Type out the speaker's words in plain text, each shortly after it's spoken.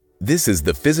This is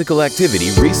the Physical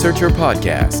Activity Researcher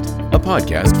Podcast, a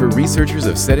podcast for researchers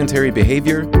of sedentary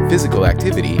behavior, physical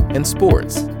activity, and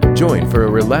sports. Join for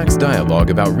a relaxed dialogue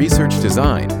about research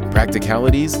design,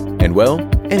 practicalities, and, well,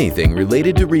 anything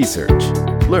related to research.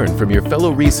 Learn from your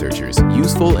fellow researchers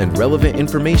useful and relevant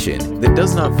information that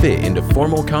does not fit into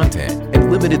formal content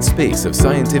and limited space of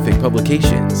scientific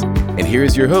publications. And here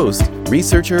is your host,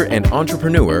 researcher and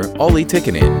entrepreneur, Olli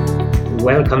Tikkanen.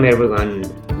 Welcome everyone.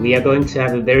 We are going to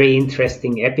have a very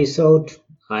interesting episode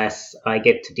as I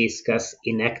get to discuss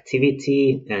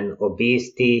inactivity and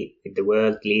obesity with the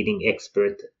world-leading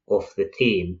expert of the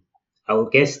theme. Our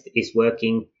guest is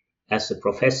working as a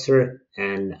professor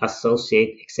and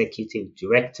associate executive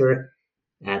director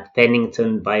at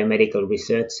Pennington Biomedical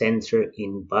Research Center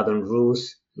in Baton Rouge,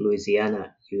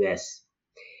 Louisiana, US.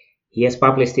 He has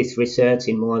published his research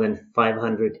in more than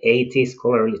 580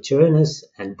 scholarly journals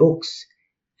and books,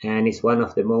 and is one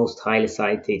of the most highly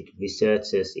cited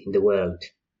researchers in the world.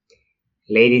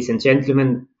 Ladies and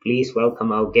gentlemen, please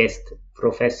welcome our guest,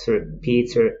 Professor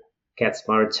Peter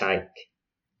Kaczmarczyk.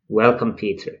 Welcome,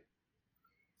 Peter.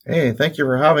 Hey, thank you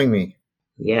for having me.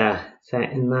 Yeah,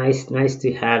 nice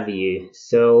to have you.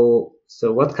 So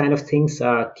what kind of things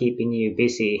are keeping you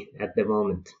busy at the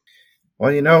moment?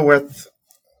 Well,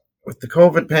 with the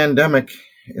COVID pandemic,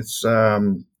 it's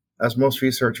as most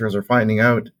researchers are finding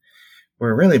out,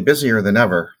 we're really busier than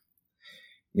ever.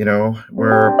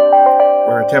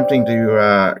 We're attempting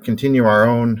to continue our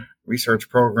own research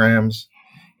programs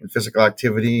in physical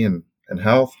activity and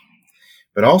health,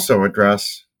 but also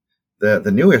address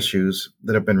the new issues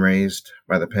that have been raised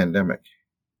by the pandemic.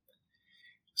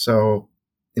 So,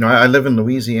 I live in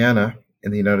Louisiana in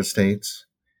the United States,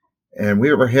 and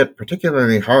we were hit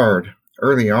particularly hard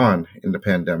early on in the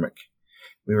pandemic.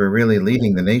 We were really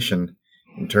leading the nation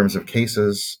in terms of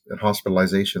cases and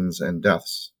hospitalizations and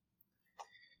deaths.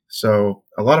 So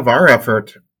a lot of our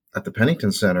effort at the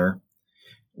Pennington Center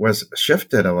was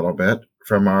shifted a little bit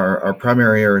from our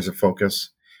primary areas of focus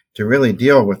to really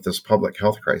deal with this public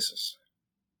health crisis.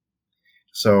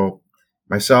 So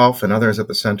myself and others at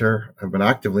the center have been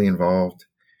actively involved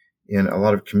in a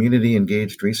lot of community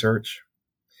engaged research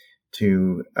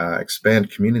to expand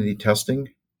community testing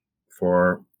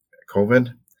for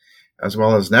COVID, as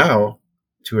well as now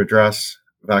to address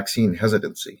vaccine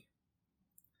hesitancy.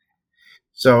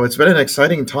 So it's been an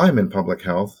exciting time in public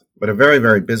health, but a very,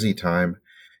 very busy time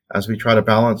as we try to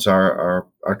balance our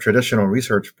traditional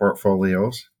research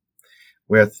portfolios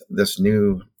with this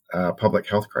new public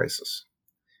health crisis.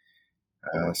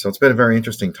 So it's been a very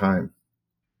interesting time.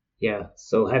 Yeah.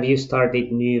 So have you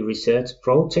started new research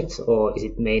projects, or is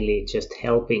it mainly just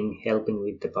helping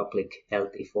with the public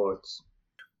health efforts?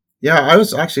 Yeah, I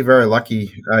was actually very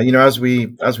lucky. As we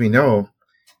know,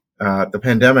 the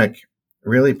pandemic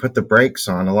really put the brakes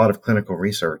on a lot of clinical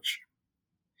research.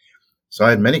 So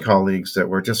I had many colleagues that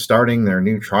were just starting their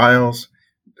new trials,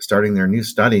 starting their new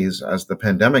studies as the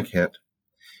pandemic hit.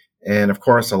 And of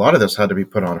course, a lot of this had to be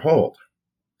put on hold.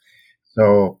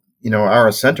 So,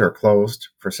 our center closed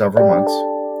for several months.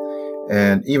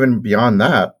 And even beyond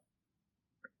that,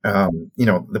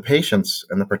 the patients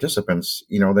and the participants,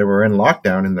 they were in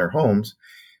lockdown in their homes.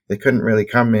 They couldn't really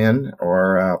come in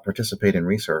or participate in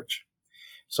research.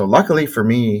 So luckily for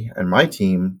me and my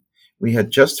team, we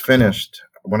had just finished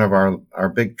one of our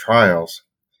big trials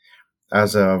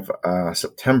as of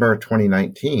September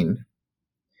 2019.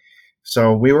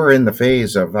 So we were in the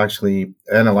phase of actually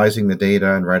analyzing the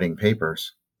data and writing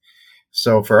papers.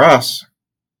 So for us,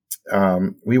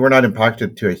 we were not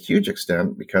impacted to a huge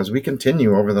extent because we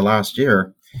continue over the last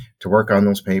year to work on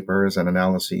those papers and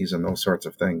analyses and those sorts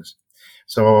of things.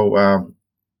 So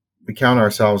we count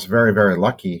ourselves very, very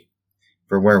lucky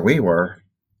for where we were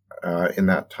in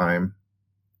that time.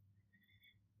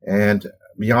 And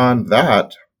beyond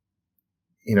that,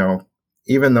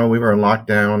 even though we were in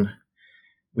lockdown,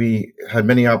 we had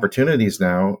many opportunities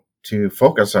now to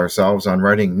focus ourselves on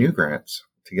writing new grants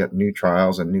to get new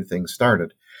trials and new things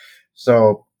started.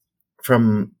 So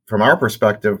from our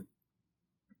perspective,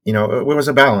 it was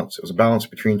a balance. It was a balance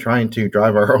between trying to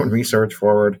drive our own research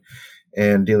forward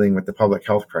and dealing with the public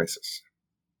health crisis.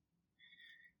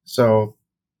 So,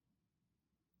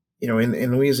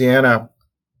 in Louisiana,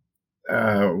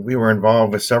 we were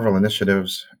involved with several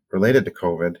initiatives related to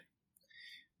COVID.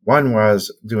 One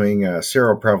was doing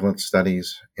seroprevalence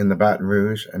studies in the Baton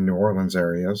Rouge and New Orleans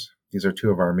areas. These are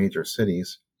two of our major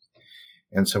cities.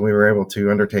 And so we were able to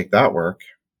undertake that work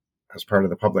as part of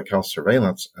the public health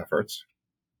surveillance efforts.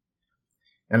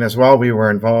 And as well, we were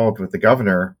involved with the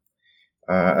governor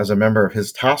as a member of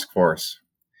his task force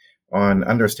on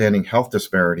understanding health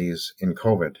disparities in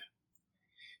COVID.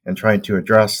 and trying to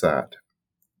address that.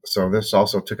 So this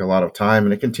also took a lot of time,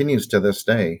 and it continues to this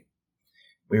day.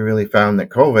 We really found that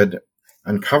COVID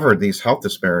uncovered these health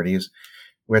disparities,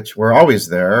 which were always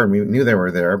there, and we knew they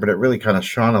were there, but it really kind of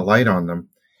shone a light on them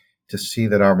to see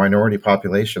that our minority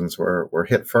populations were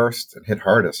hit first and hit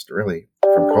hardest, really,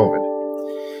 from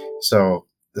COVID. So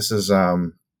this has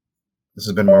been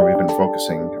where we've been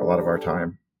focusing a lot of our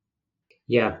time.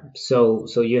 Yeah, so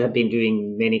you have been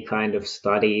doing many kind of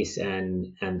studies,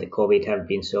 and the COVID have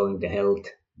been showing the health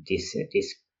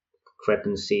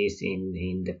discrepancies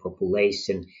in the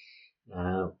population.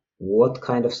 What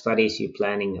kind of studies you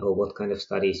planning, or what kind of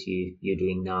studies you're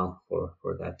doing now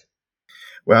for that?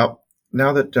 Well,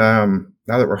 now that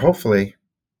we're hopefully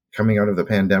coming out of the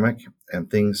pandemic and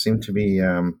things seem to be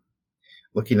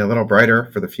looking a little brighter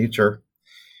for the future,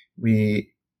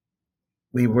 we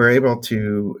were able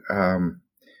to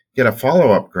get a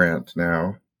follow-up grant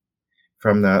now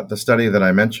from the study that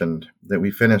I mentioned that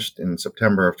we finished in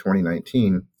September of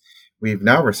 2019. We've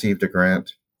now received a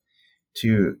grant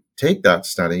to take that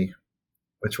study,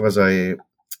 which was a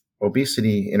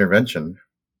obesity intervention.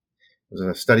 It was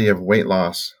a study of weight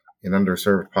loss in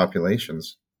underserved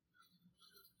populations.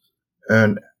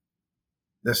 And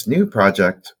this new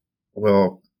project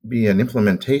will be an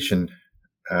implementation,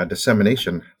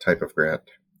 dissemination type of grant,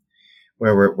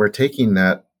 where we're taking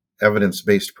that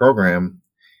evidence-based program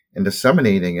and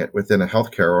disseminating it within a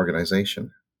healthcare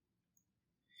organization.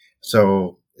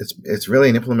 So it's really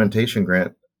an implementation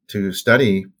grant to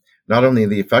study not only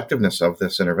the effectiveness of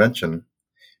this intervention,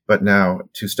 but now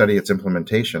to study its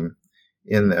implementation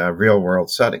in a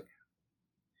real-world setting.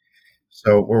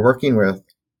 So we're working with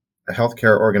a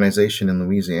healthcare organization in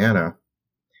Louisiana.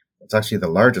 It's actually the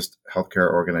largest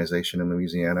healthcare organization in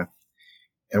Louisiana.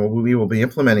 And we will be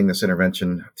implementing this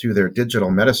intervention through their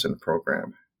digital medicine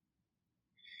program.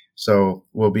 So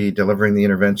we'll be delivering the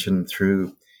intervention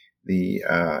through the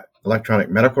electronic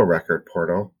medical record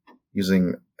portal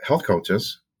using health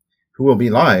coaches who will be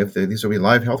live. These will be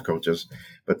live health coaches,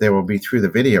 but they will be through the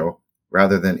video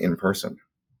rather than in person.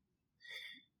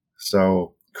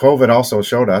 So COVID also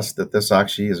showed us that this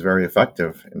actually is very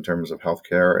effective in terms of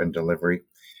healthcare and delivery.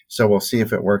 So we'll see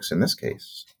if it works in this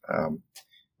case.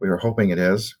 We were hoping it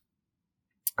is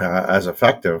as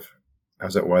effective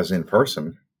as it was in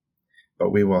person,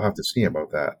 but we will have to see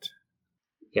about that.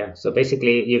 Yeah, so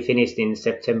basically you finished in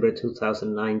September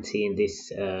 2019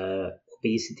 this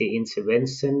obesity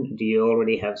intervention. Do you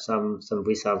already have some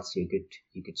results you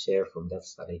could share from that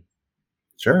study?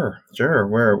 Sure.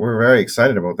 We're very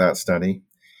excited about that study.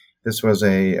 This was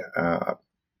a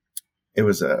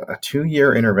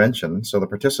 2-year intervention. So the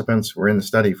participants were in the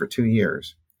study for 2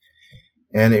 years.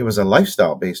 And it was a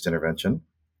lifestyle-based intervention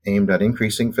aimed at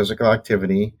increasing physical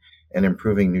activity and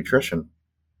improving nutrition.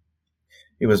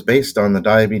 It was based on the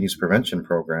diabetes prevention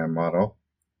program model.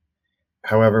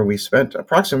 However, we spent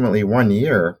approximately 1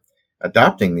 year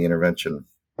adapting the intervention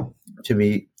to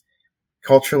be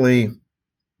culturally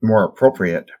more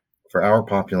appropriate for our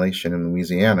population in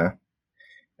Louisiana,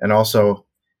 and also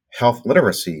health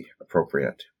literacy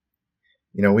appropriate.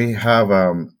 We have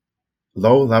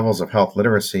low levels of health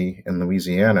literacy in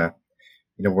Louisiana.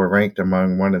 We're ranked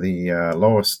among one of the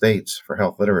lowest states for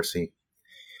health literacy.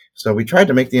 So we tried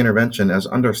to make the intervention as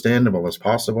understandable as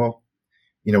possible.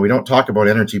 We don't talk about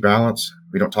energy balance.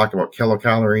 We don't talk about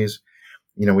kilocalories.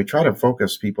 We try to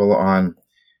focus people on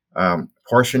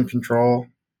portion control,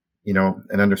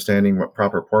 and understanding what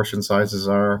proper portion sizes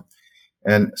are,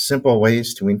 and simple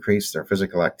ways to increase their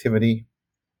physical activity.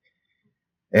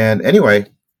 And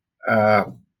anyway,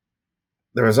 the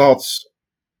results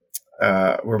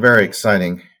were very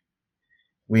exciting.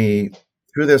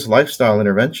 Through this lifestyle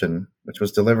intervention, which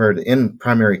was delivered in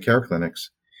primary care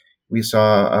clinics, we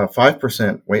saw a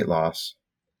 5% weight loss,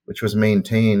 which was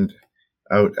maintained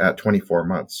out at 24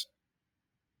 months.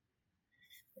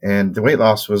 And the weight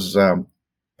loss was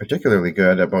particularly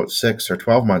good about 6 or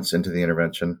 12 months into the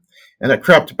intervention. And it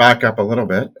crept back up a little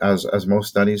bit, as most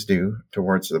studies do,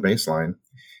 towards the baseline.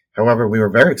 However, we were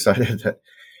very excited that,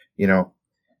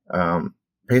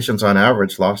 patients on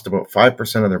average lost about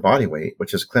 5% of their body weight,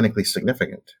 which is clinically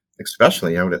significant,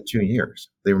 especially out at 2 years.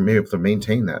 They were able to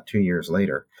maintain that 2 years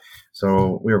later.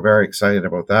 So we were very excited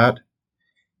about that.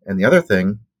 And the other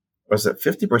thing was that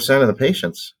 50% of the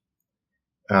patients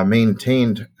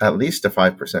maintained at least a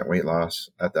 5% weight loss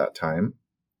at that time.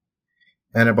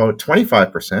 And about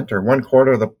 25%, or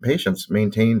 1/4 of the patients,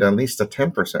 maintained at least a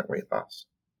 10% weight loss.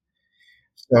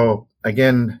 So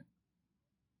again,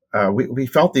 we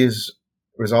felt these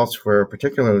results were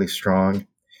particularly strong,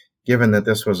 given that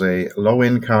this was a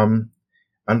low-income,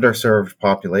 underserved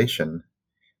population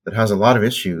that has a lot of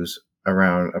issues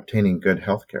around obtaining good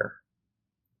health care.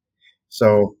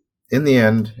 So in the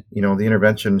end, the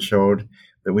intervention showed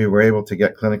that we were able to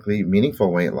get clinically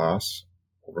meaningful weight loss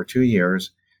over 2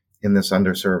 years in this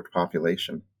underserved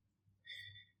population.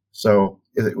 So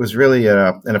it was really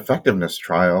an effectiveness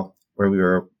trial where we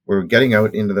were getting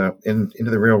out into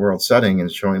the real world setting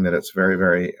and showing that it's very,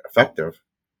 very effective.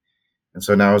 And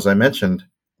so now, as I mentioned,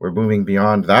 we're moving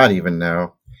beyond that even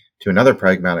now to another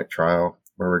pragmatic trial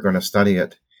where we're going to study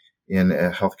it in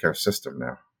a healthcare system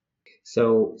now.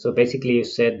 So basically you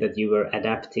said that you were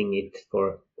adapting it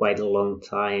for quite a long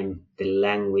time, the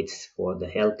language for the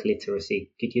health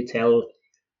literacy. Could you tell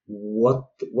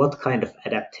what kind of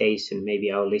adaptation? Maybe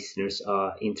our listeners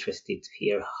are interested to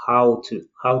hear how to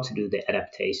do the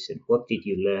adaptation. What did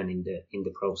you learn in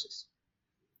the process?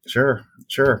 Sure.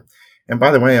 And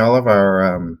by the way, all of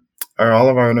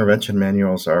our intervention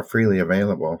manuals are freely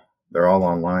available. They're all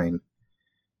online,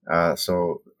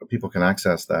 so people can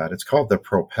access that. It's called the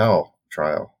PROPEL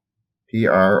trial,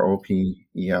 PROPEL,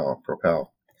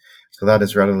 PROPEL. So that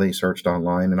is readily searched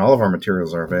online, and all of our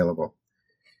materials are available.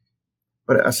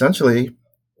 But essentially,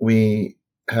 we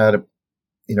had,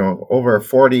 over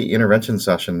 40 intervention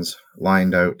sessions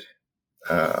lined up,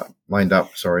 for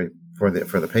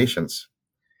the patients,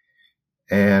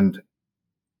 and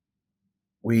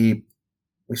we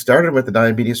started with the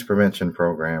diabetes prevention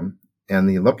program and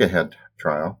the Look Ahead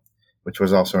trial, which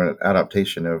was also an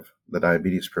adaptation of the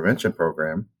diabetes prevention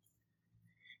program,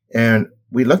 and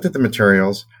we looked at the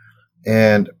materials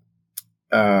and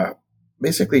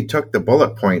basically took the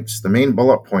main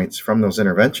bullet points from those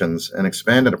interventions and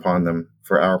expanded upon them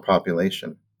for our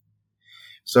population.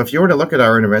 So if you were to look at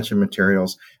our intervention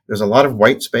materials, there's a lot of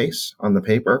white space on the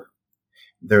paper.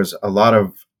 There's a lot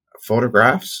of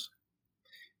photographs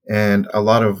and a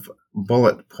lot of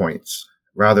bullet points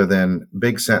rather than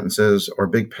big sentences or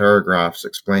big paragraphs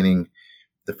explaining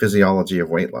the physiology of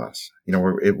weight loss.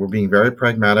 We're being very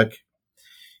pragmatic.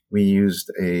 We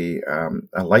used a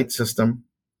light system,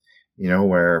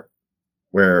 where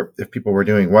if people were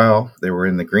doing well, they were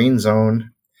in the green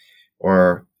zone,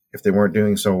 or if they weren't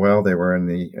doing so well, they were in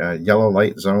the yellow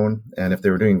light zone. And if they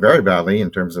were doing very badly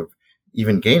in terms of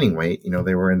even gaining weight,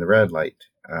 they were in the red light.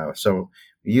 So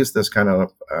we used this kind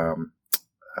of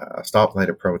stoplight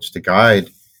approach to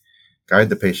guide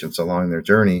the patients along their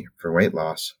journey for weight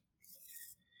loss.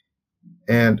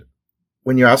 And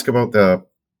when you ask about the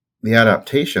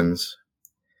adaptations,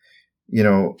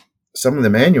 some of the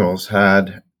manuals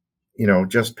had,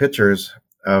 just pictures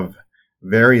of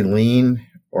very lean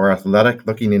or athletic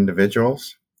looking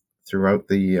individuals throughout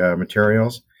the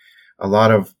materials. A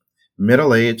lot of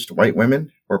middle-aged white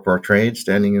women were portrayed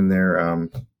standing in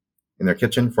their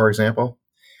kitchen, for example.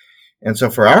 And so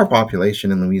for our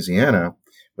population in Louisiana,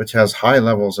 which has high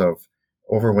levels of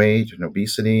overweight and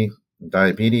obesity, and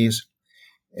diabetes,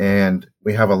 and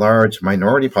we have a large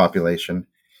minority population,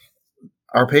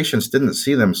 our patients didn't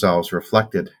see themselves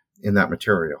reflected in that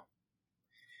material.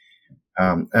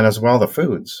 And as well, the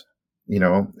foods.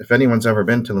 If anyone's ever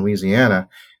been to Louisiana,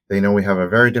 they know we have a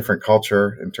very different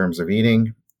culture in terms of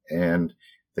eating and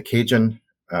the Cajun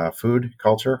food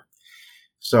culture.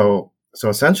 So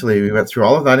essentially, we went through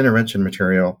all of that intervention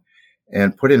material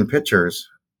and put in pictures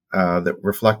that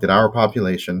reflected our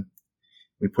population.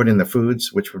 We put in the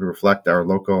foods, which would reflect our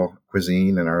local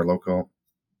cuisine and our local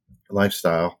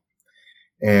lifestyle.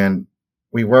 And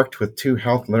we worked with 2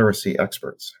 health literacy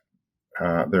experts.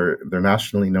 They're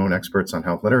nationally known experts on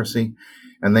health literacy,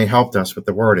 and they helped us with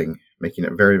the wording, making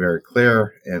it very, very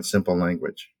clear and simple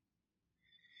language.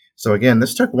 So again,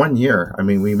 this took 1 year.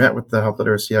 We met with the health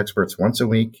literacy experts once a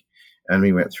week, and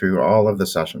we went through all of the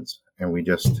sessions, and we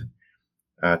just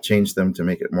changed them to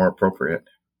make it more appropriate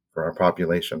for our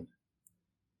population.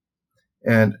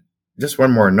 And just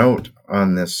one more note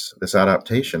on this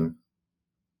adaptation,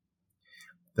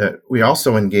 that we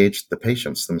also engaged the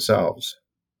patients themselves.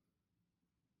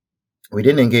 We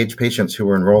didn't engage patients who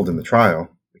were enrolled in the trial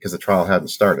because the trial hadn't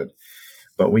started,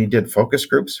 but we did focus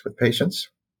groups with patients.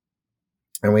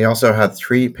 And we also had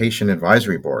 3 patient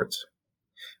advisory boards.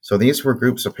 So these were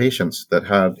groups of patients that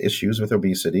had issues with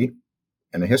obesity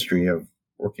and a history of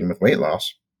working with weight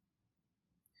loss.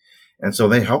 And so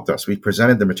they helped us. We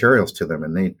presented the materials to them,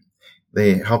 and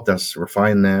they helped us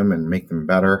refine them and make them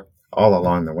better all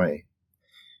along the way.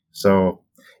 So,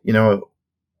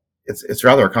 it's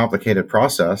rather a complicated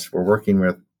process. We're working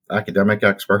with academic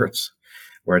experts,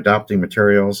 we're adapting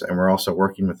materials, and we're also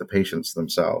working with the patients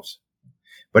themselves.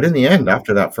 But in the end,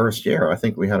 after that first year, I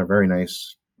think we had a very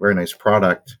nice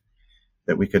product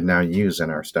that we could now use in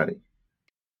our study.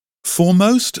 For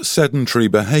most sedentary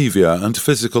behavior and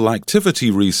physical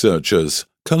activity researchers,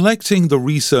 Collecting the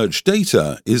research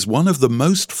data is one of the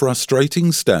most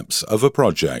frustrating steps of a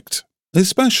project,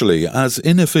 especially as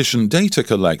inefficient data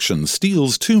collection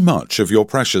steals too much of your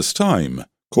precious time,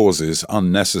 causes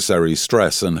unnecessary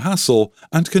stress and hassle,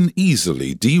 and can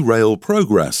easily derail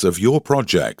progress of your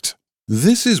project.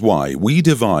 This is why we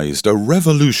devised a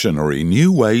revolutionary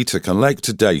new way to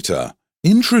collect data,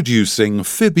 introducing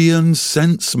Fibion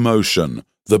Sense Motion,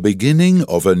 the beginning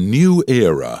of a new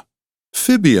era.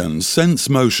 Fibion Sense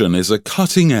Motion is a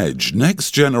cutting-edge,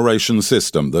 next-generation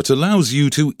system that allows you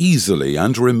to easily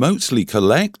and remotely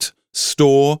collect,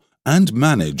 store, and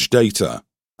manage data.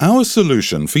 Our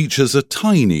solution features a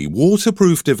tiny,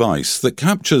 waterproof device that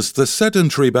captures the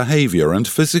sedentary behavior and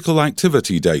physical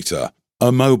activity data,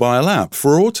 a mobile app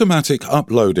for automatic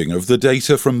uploading of the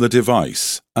data from the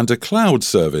device, and a cloud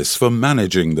service for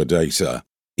managing the data.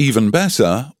 Even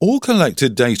better, all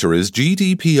collected data is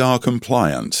GDPR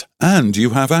compliant, and you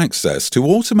have access to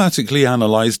automatically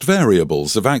analyzed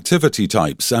variables of activity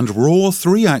types and raw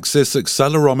 3-axis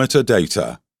accelerometer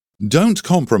data. Don't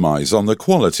compromise on the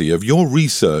quality of your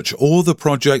research or the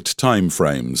project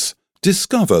timeframes.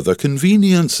 Discover the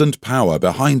convenience and power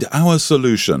behind our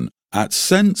solution at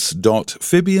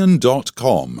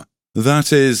sense.fibion.com.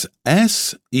 That is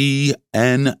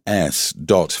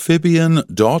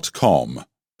SENS.fibion.com.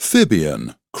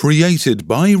 Fibion, created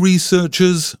by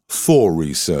researchers for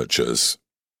researchers.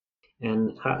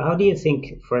 And how do you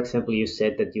think, for example, you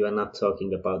said that you are not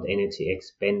talking about energy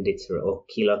expenditure or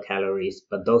kilocalories,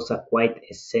 but those are quite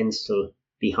essential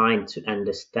behind to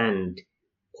understand?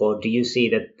 Or do you see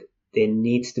that there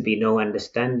needs to be no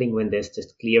understanding when there's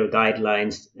just clear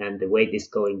guidelines and the weight is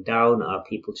going down? Are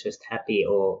people just happy?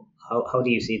 Or how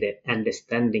do you see the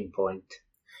understanding point?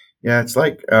 Yeah, it's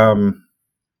like,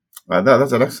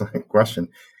 that's an excellent question.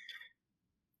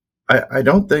 I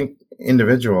don't think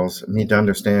individuals need to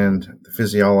understand the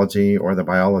physiology or the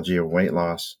biology of weight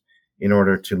loss in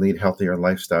order to lead healthier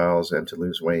lifestyles and to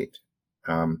lose weight.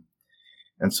 And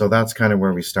so that's kind of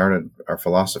where we started our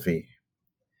philosophy.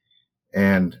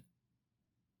 And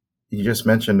you just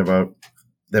mentioned about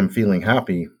them feeling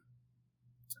happy.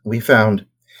 We found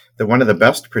that one of the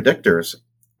best predictors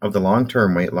of the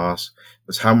long-term weight loss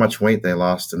was how much weight they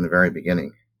lost in the very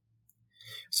beginning.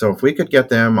 So if we could get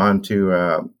them onto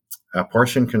a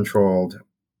portion-controlled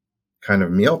kind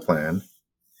of meal plan,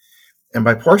 and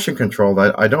by portion-controlled,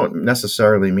 I don't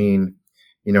necessarily mean,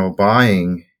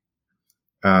 buying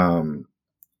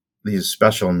these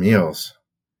special meals,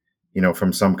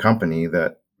 from some company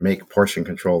that make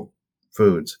portion-controlled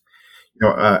foods.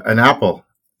 An apple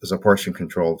is a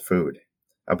portion-controlled food.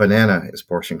 A banana is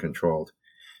portion-controlled.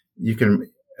 And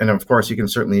of course, you can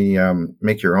certainly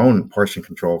make your own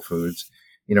portion-controlled foods,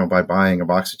 by buying a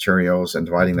box of Cheerios and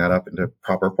dividing that up into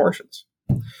proper portions.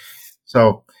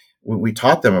 So we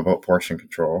taught them about portion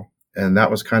control, and that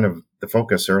was kind of the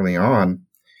focus early on.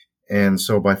 And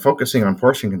so by focusing on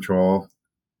portion control,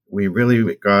 we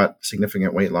really got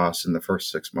significant weight loss in the first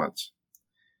 6 months.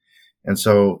 And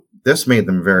so this made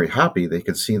them very happy. They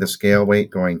could see the scale weight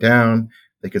going down.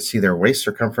 They could see their waist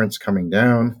circumference coming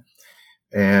down.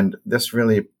 And this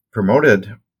really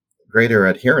promoted greater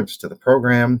adherence to the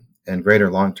program and greater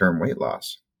long-term weight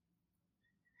loss.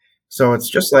 So it's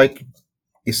just like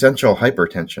essential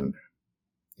hypertension.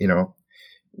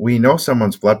 We know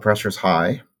someone's blood pressure is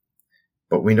high,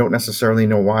 but we don't necessarily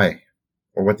know why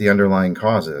or what the underlying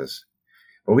cause is.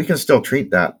 But we can still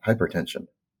treat that hypertension.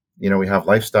 We have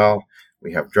lifestyle,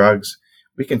 we have drugs.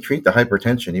 We can treat the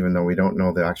hypertension even though we don't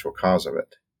know the actual cause of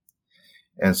it.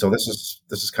 And so this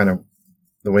is kind of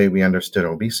the way we understood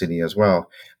obesity as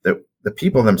well, that the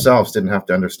people themselves didn't have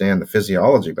to understand the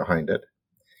physiology behind it,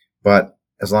 but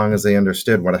as long as they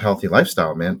understood what a healthy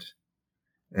lifestyle meant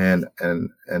and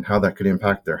how that could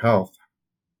impact their health,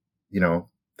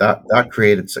 that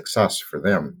created success for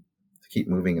them to keep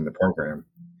moving in the program.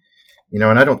 And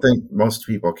I don't think most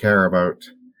people care about,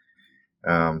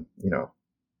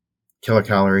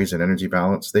 kilocalories and energy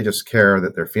balance. They just care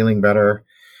that they're feeling better,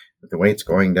 that the weight's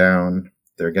going down,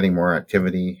 they're getting more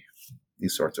activity,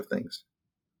 these sorts of things.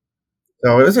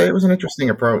 So it was an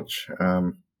interesting approach,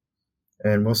 and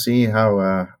we'll see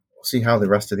how the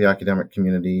rest of the academic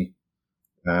community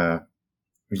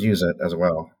views it as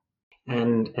well.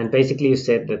 And basically, you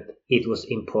said that it was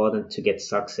important to get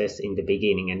success in the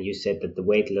beginning, and you said that the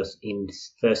weight loss in the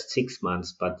first 6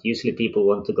 months, but usually people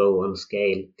want to go on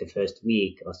scale the first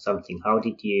week or something. How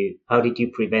did you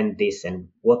prevent this, and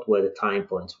what were the time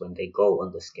points when they go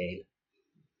on the scale?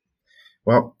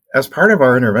 Well, as part of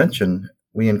our intervention,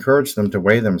 we encourage them to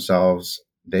weigh themselves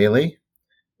daily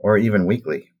or even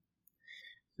weekly.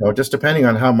 So just depending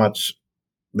on how much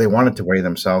they wanted to weigh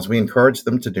themselves. We encouraged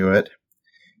them to do it.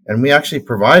 And we actually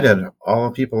provided all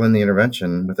the people in the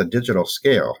intervention with a digital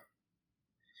scale.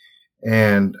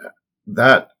 And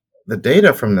that the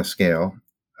data from the scale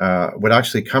would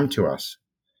actually come to us.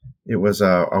 It was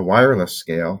a wireless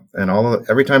scale, and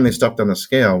every time they stepped on the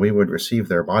scale, we would receive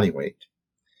their body weight.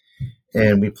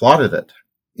 And we plotted it,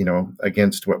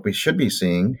 against what we should be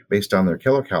seeing based on their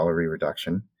kilocalorie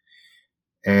reduction.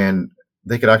 And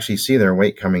they could actually see their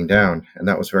weight coming down, and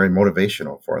that was very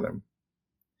motivational for them.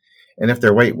 And if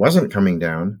their weight wasn't coming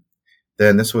down,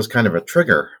 then this was kind of a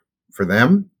trigger for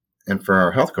them and for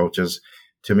our health coaches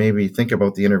to maybe think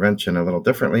about the intervention a little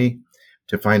differently,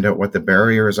 to find out what the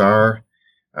barriers are.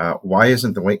 Why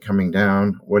isn't the weight coming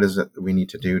down? What is it that we need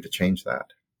to do to change that?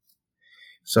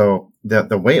 So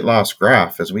the weight loss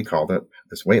graph, as we called it,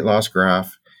 this weight loss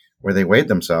graph where they weighed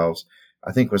themselves,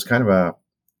 I think was kind of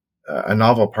a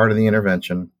novel part of the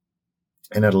intervention.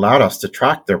 And it allowed us to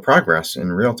track their progress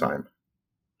in real time.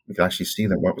 We could actually see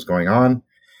what was going on.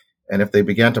 And if they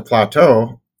began to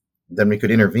plateau, then we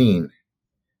could intervene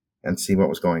and see what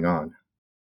was going on.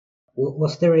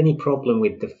 Was there any problem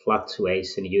with the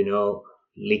fluctuation,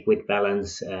 liquid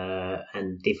balance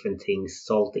and different things,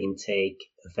 salt intake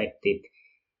affected?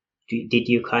 Did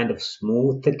you kind of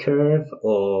smooth the curve,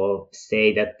 or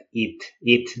say that eat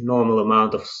normal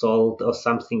amount of salt or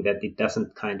something, that it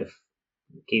doesn't kind of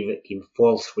give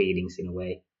false readings in a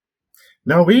way?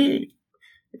 No,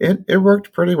 it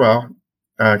worked pretty well,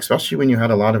 especially when you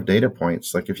had a lot of data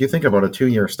points. Like if you think about a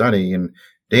 2-year study in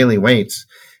daily weights,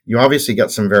 you obviously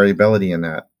get some variability in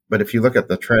that. But if you look at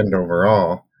the trend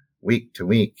overall, week to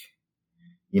week,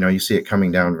 you see it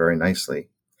coming down very nicely.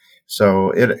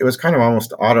 So it was kind of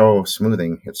almost auto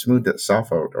smoothing. It smoothed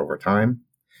itself out over time.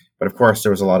 But of course,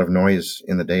 there was a lot of noise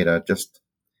in the data. Just,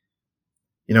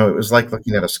 it was like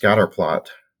looking at a scatter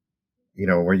plot,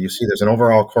 where you see there's an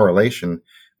overall correlation,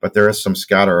 but there is some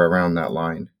scatter around that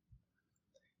line.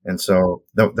 And so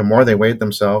the more they weighed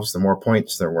themselves, the more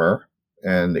points there were,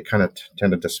 and it kind of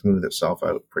tended to smooth itself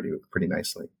out pretty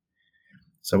nicely.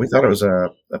 So we thought it was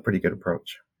a pretty good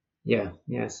approach. Yeah,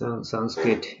 sounds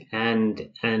good. And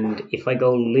if I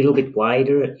go a little bit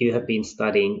wider, you have been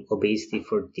studying obesity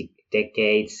for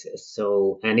decades,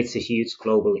 and it's a huge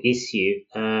global issue.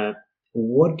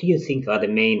 What do you think are the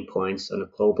main points on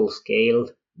a global scale,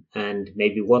 and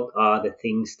maybe what are the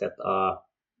things that are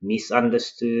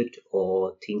misunderstood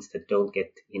or things that don't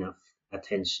get enough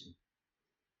attention?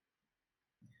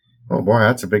 Oh boy,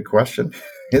 that's a big question.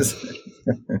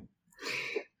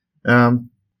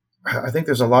 I think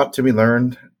there's a lot to be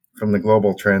learned from the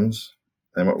global trends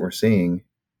and what we're seeing.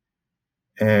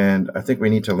 And I think we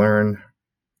need to learn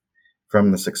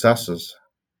from the successes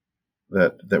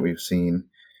that we've seen.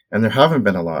 And there haven't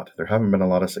been a lot. There haven't been a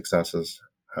lot of successes.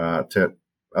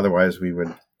 Otherwise, we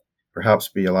would perhaps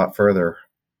be a lot further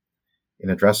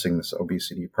in addressing this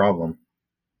obesity problem.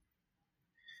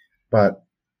 But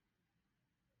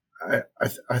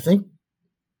I think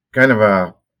kind of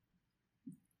a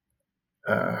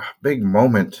big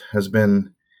moment has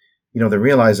been, the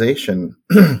realization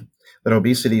that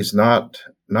obesity is not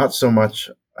so much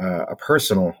a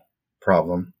personal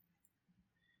problem.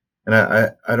 And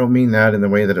I don't mean that in the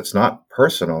way that it's not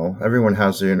personal. Everyone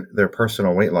has their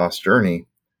personal weight loss journey.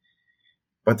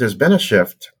 But there's been a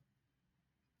shift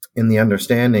in the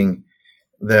understanding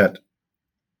that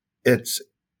it's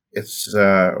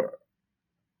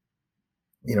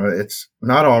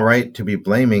not all right to be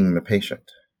blaming the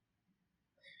patient.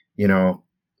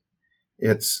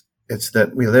 It's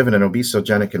that we live in an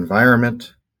obesogenic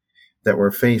environment, that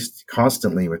we're faced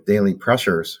constantly with daily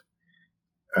pressures,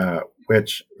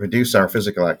 which reduce our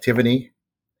physical activity,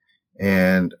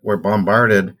 and we're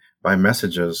bombarded by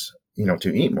messages,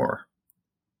 to eat more.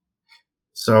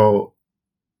 So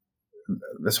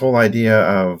this whole idea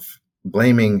of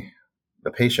blaming the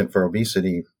patient for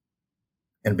obesity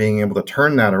and being able to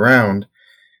turn that around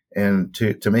and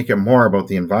to make it more about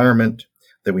the environment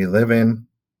that we live in.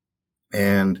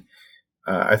 And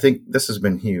I think this has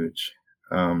been huge.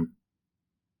 At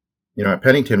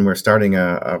Pennington, we're starting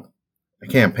a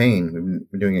campaign.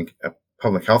 We've been doing a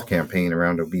public health campaign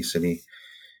around obesity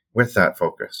with that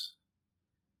focus.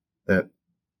 That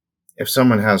if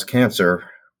someone has cancer,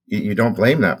 you don't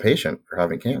blame that patient for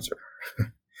having cancer.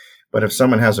 But if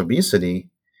someone has obesity,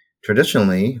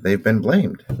 traditionally, they've been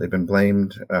blamed. They've been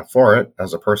blamed for it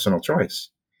as a personal choice.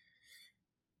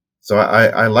 So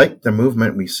I like the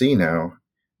movement we see now,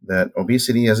 that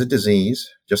obesity is a disease,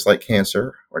 just like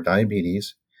cancer or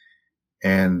diabetes,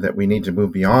 and that we need to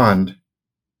move beyond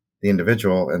the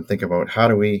individual and think about how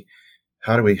do we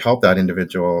help that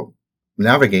individual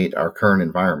navigate our current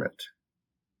environment.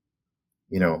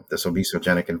 this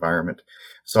obesogenic environment.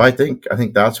 So I think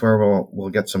that's where we'll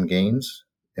get some gains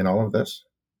in all of this.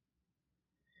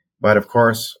 But of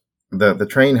course, the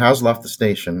train has left the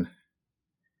station.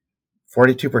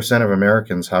 42% of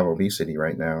Americans have obesity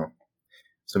right now.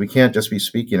 So we can't just be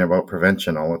speaking about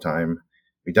prevention all the time.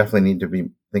 We definitely need to be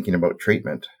thinking about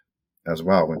treatment as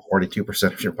well. When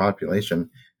 42% of your population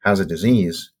has a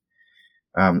disease,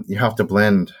 you have to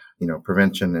blend,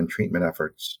 prevention and treatment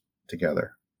efforts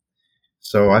together.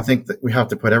 So I think that we have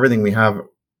to put everything we have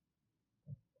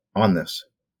on this.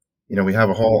 We have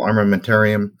a whole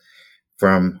armamentarium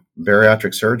from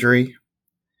bariatric surgery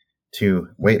to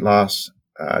weight loss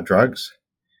drugs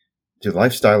to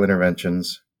lifestyle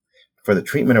interventions for the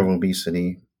treatment of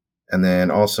obesity. And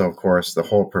then also, of course, the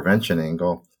whole prevention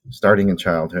angle, starting in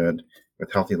childhood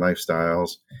with healthy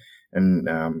lifestyles and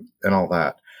all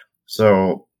that.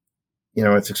 So,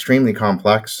 it's extremely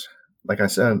complex. Like I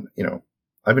said,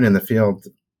 I've been in the field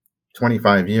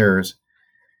 25 years,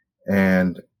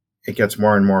 and it gets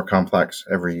more and more complex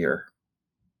every year.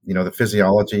 The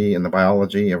physiology and the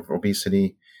biology of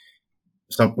obesity,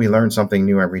 we learn something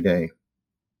new every day.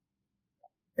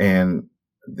 And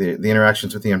the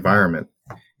interactions with the environment,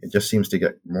 it just seems to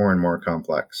get more and more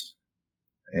complex.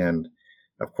 And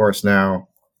of course, now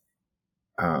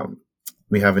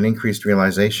we have an increased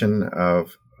realization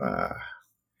of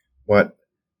what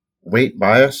weight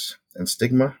bias and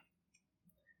stigma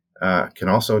can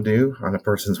also do on a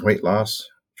person's weight loss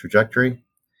trajectory,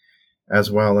 as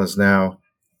well as now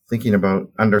thinking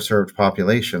about underserved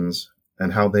populations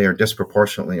and how they are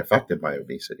disproportionately affected by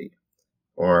obesity,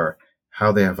 or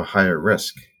how they have a higher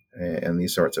risk and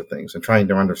these sorts of things, and trying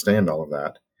to understand all of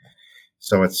that.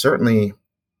 So it's certainly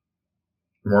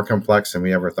more complex than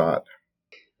we ever thought.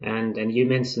 And you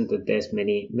mentioned that there's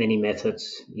many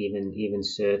methods, even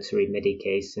surgery,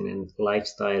 medication, and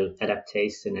lifestyle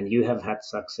adaptation, and you have had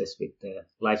success with the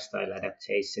lifestyle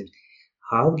adaptation.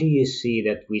 How do you see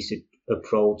that we should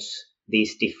approach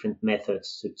these different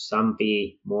methods? Should some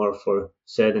be more for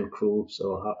certain groups,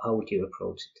 or how would you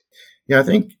approach it? Yeah, I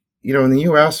think, in the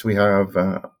US, we have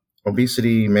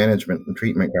obesity management and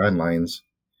treatment guidelines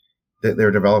that they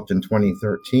were developed in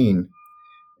 2013.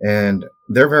 And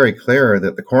they're very clear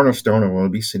that the cornerstone of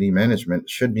obesity management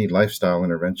should be lifestyle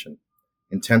intervention,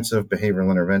 intensive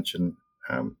behavioral intervention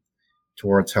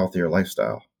towards healthier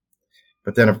lifestyle.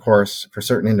 But then, of course, for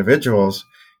certain individuals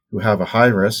who have a high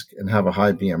risk and have a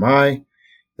high BMI,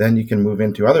 then you can move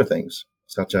into other things,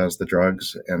 such as the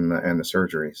drugs and the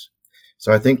surgeries.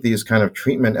 So I think these kind of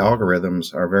treatment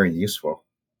algorithms are very useful.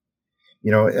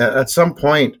 At some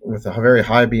point with a very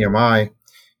high BMI,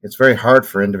 it's very hard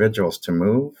for individuals to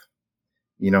move.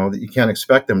 You can't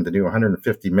expect them to do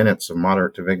 150 minutes of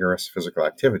moderate to vigorous physical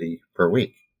activity per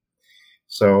week.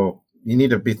 So you need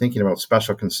to be thinking about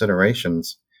special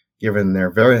considerations given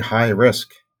their very high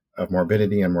risk of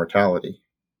morbidity and mortality.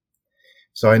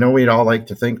 So I know we'd all like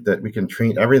to think that we can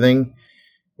treat everything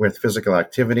with physical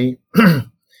activity.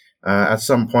 At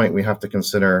some point, we have to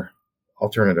consider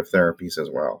alternative therapies as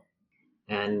well.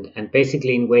 And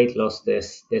basically in weight loss,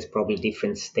 there's probably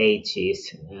different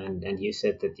stages. And you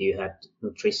said that you had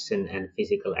nutrition and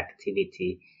physical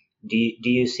activity. Do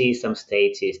you see some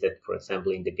stages that, for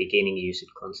example, in the beginning you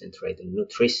should concentrate on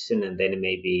nutrition and then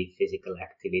maybe physical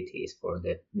activities for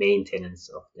the maintenance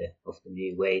of the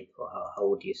new weight, or how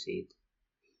would you see it?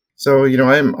 So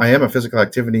I am a physical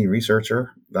activity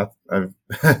researcher. That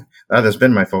has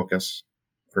been my focus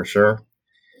for sure.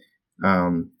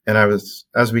 And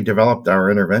as we developed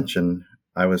our intervention,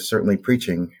 I was certainly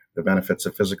preaching the benefits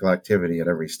of physical activity at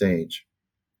every stage.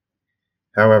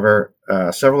 However,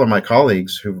 several of my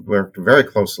colleagues who worked very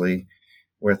closely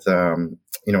with,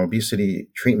 obesity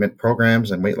treatment programs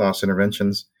and weight loss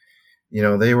interventions,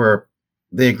 they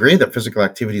agree that physical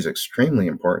activity is extremely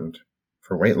important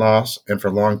for weight loss and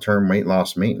for long-term weight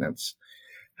loss maintenance.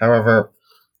 However,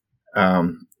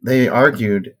 they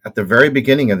argued at the very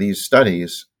beginning of these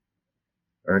studies,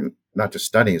 or not just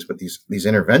studies, but these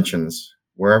interventions,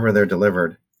 wherever they're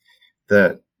delivered,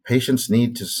 that patients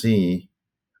need to see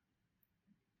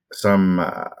some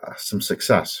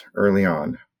success early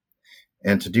on.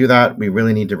 And to do that, we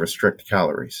really need to restrict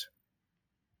calories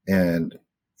and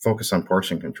focus on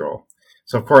portion control.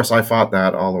 So, of course, I fought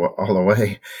that all the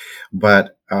way,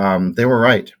 but they were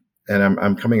right. And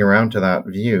I'm coming around to that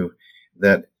view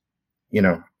that,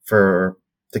 to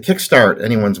kickstart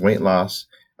anyone's weight loss,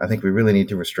 I think we really need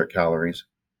to restrict calories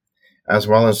as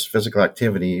well as physical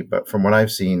activity. But from what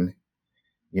I've seen,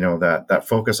 that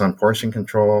focus on portion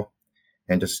control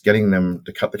and just getting them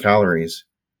to cut the calories,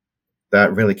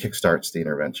 that really kickstarts the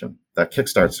intervention. That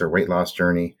kickstarts their weight loss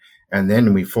journey. And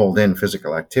then we fold in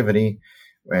physical activity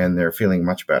and they're feeling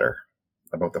much better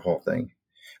about the whole thing.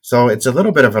 So it's a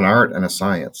little bit of an art and a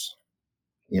science,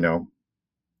 you know.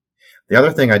 The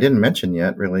other thing I didn't mention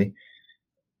yet really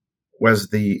was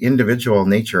the individual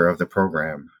nature of the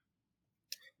program.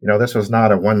 You know, this was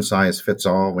not a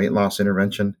one-size-fits-all weight loss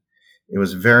intervention. It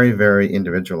was very, very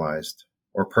individualized,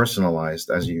 or personalized,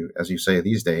 as you say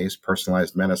these days,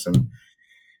 personalized medicine,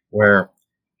 where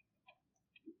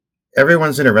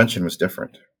everyone's intervention was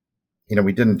different. You know,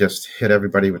 we didn't just hit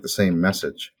everybody with the same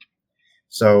message.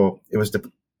 So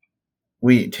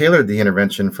we tailored the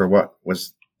intervention for what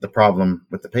was the problem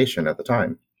with the patient at the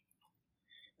time.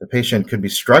 The patient could be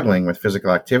struggling with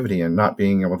physical activity and not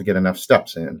being able to get enough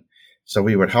steps in. So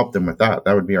we would help them with that.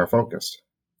 That would be our focus.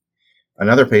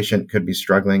 Another patient could be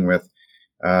struggling with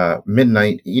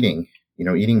midnight eating, you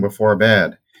know, eating before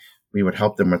bed. We would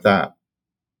help them with that.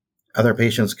 Other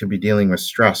patients could be dealing with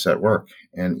stress at work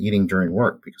and eating during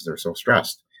work because they're so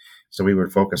stressed. So we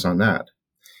would focus on that.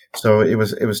 So it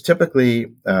was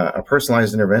typically a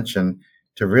personalized intervention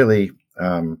to really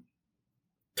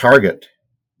target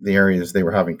the areas they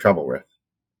were having trouble with.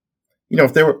 You know,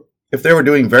 if they were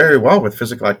doing very well with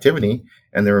physical activity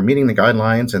and they were meeting the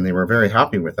guidelines and they were very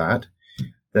happy with that,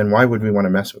 then why would we want to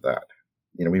mess with that?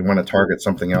 You know, we want to target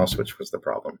something else, which was the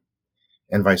problem,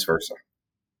 and vice versa.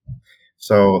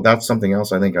 So that's something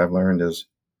else I think I've learned is,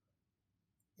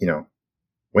 you know,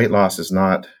 weight loss is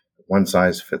not one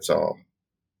size fits all.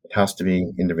 It has to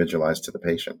be individualized to the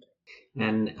patient.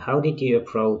 And how did you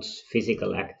approach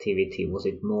physical activity? Was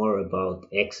it more about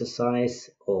exercise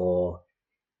or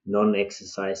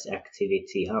non-exercise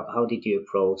activity? How did you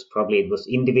approach? Probably it was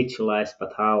individualized,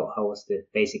 but how was the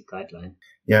basic guideline?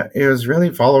 Yeah, it was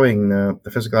really following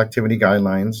the physical activity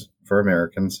guidelines for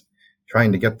Americans,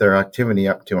 trying to get their activity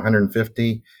up to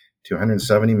 150 to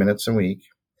 170 minutes a week.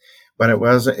 But it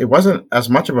wasn't as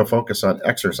much of a focus on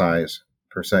exercise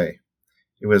per se.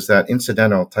 It was that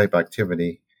incidental type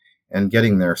activity and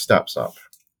getting their steps up.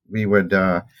 We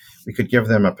could give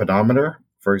them a pedometer,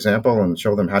 for example, and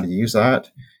show them how to use that,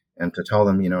 and to tell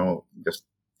them, you know, just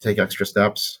take extra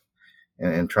steps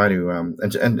and try to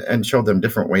and show them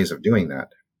different ways of doing that,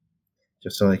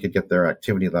 just so they could get their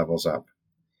activity levels up.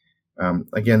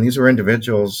 Again, these were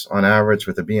individuals on average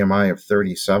with a BMI of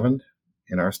 37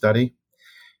 in our study.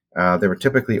 They were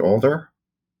typically older.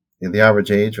 The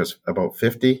average age was about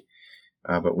 50,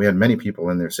 but we had many people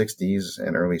in their 60s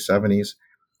and early 70s.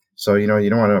 So, you know, you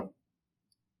don't want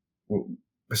to,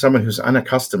 someone who's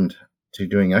unaccustomed to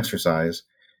doing exercise,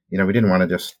 you know, we didn't want to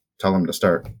just tell them to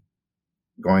start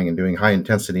going and doing high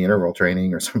intensity interval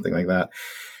training or something like that.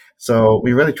 So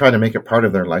we really try to make it part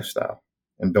of their lifestyle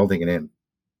and building it in.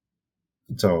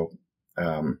 So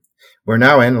we're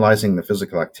now analyzing the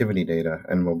physical activity data,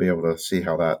 and we'll be able to see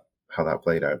how that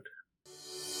played out.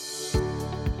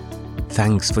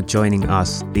 Thanks for joining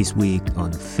us this week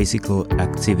on Physical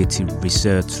Activity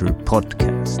Researcher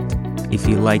Podcast. If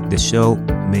you like the show,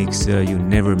 make sure you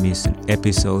never miss an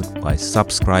episode by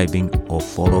subscribing or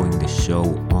following the show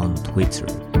on Twitter.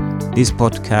 This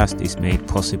podcast is made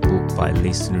possible by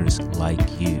listeners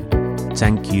like you.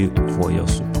 Thank you for your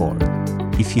support.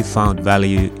 If you found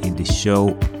value in the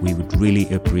show, we would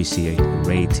really appreciate a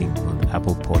rating on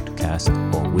Apple Podcast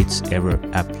or whichever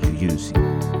app you're using.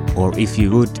 Or if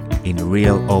you would, in a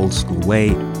real old school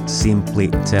way, simply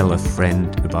tell a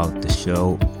friend about the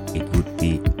show. It would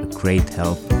be a great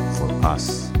help for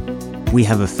us. We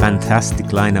have a fantastic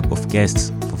lineup of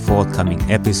guests for forthcoming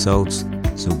episodes,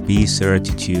 so be sure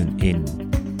to tune in.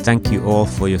 Thank you all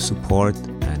for your support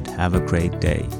and have a great day.